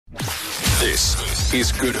This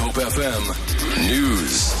is Good Hope FM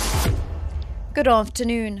News. Good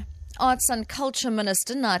afternoon. Arts and Culture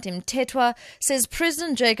Minister Nathi Mthethwa says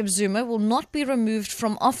President Jacob Zuma will not be removed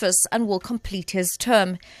from office and will complete his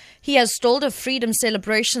term. He has told a freedom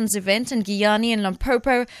celebrations event in Giyani and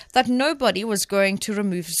Limpopo that nobody was going to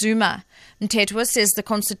remove Zuma. Mthethwa says the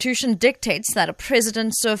constitution dictates that a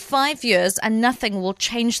president serve 5 years and nothing will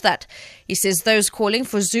change that. He says those calling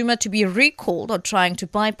for Zuma to be recalled are trying to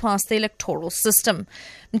bypass the electoral system.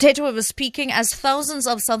 Mthethwa was speaking as thousands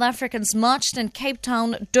of South Africans marched in Cape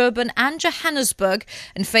Town, Durban and Johannesburg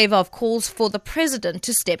in favour of calls for the president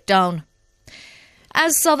to step down.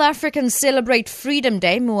 As South Africans celebrate Freedom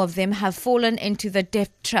Day, more of them have fallen into the debt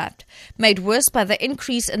trap, made worse by the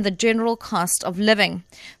increase in the general cost of living.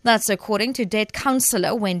 That's according to debt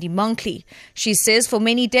counsellor Wendy Monkley. She says for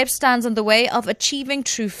many, debt stands in the way of achieving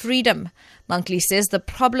true freedom. Monkley says the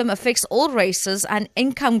problem affects all races and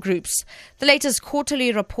income groups. The latest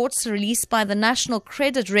quarterly reports released by the National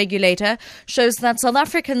Credit Regulator shows that South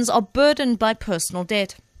Africans are burdened by personal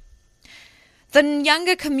debt. The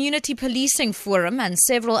Nyanga Community Policing Forum and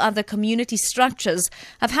several other community structures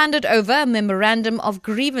have handed over a memorandum of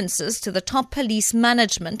grievances to the top police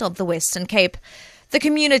management of the Western Cape. The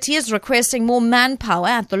community is requesting more manpower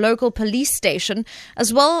at the local police station,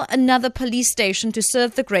 as well as another police station to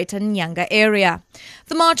serve the greater Nyanga area.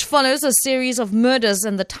 The march follows a series of murders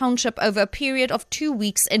in the township over a period of 2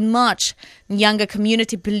 weeks in March. Nyanga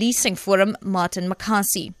Community Policing Forum, Martin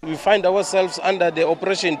Makasi. We find ourselves under the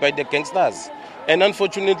oppression by the gangsters. And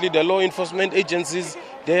unfortunately, the law enforcement agencies,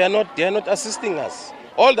 they are not assisting us.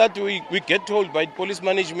 All that we get told by police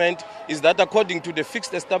management is that according to the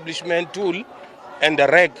fixed establishment tool and the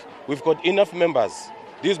reg, we've got enough members.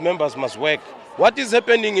 These members must work. What is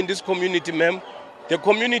happening in this community, ma'am? The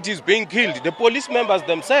community is being killed. The police members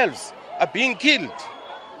themselves are being killed.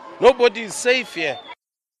 Nobody is safe here.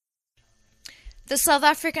 The South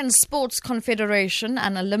African Sports Confederation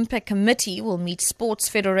and Olympic Committee will meet sports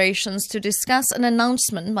federations to discuss an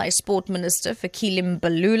announcement by Sport Minister Fikile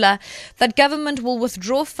Mbalula that government will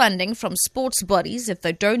withdraw funding from sports bodies if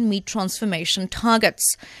they don't meet transformation targets.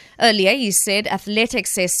 Earlier, he said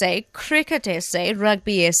Athletics SA, Cricket SA,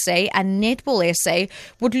 Rugby SA and Netball SA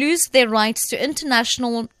would lose their rights to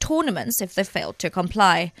international tournaments if they failed to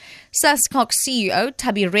comply. SASCOC CEO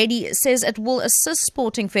Thabi Reddy says it will assist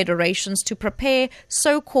sporting federations to prepare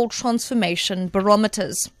so-called transformation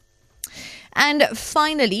barometers. And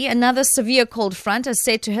finally, another severe cold front is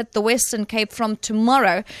set to hit the Western Cape from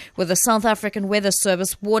tomorrow, with the South African Weather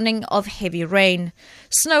Service warning of heavy rain.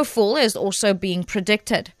 Snowfall is also being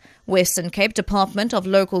predicted. Western Cape Department of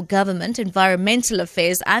Local Government, Environmental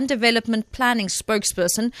Affairs and Development Planning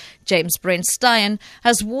spokesperson James Brent Steyn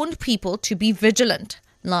has warned people to be vigilant.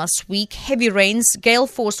 Last week, heavy rains,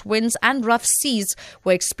 gale-force winds and rough seas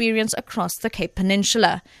were experienced across the Cape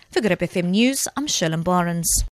Peninsula. For Good Hope FM News, I'm Shirley Barnes.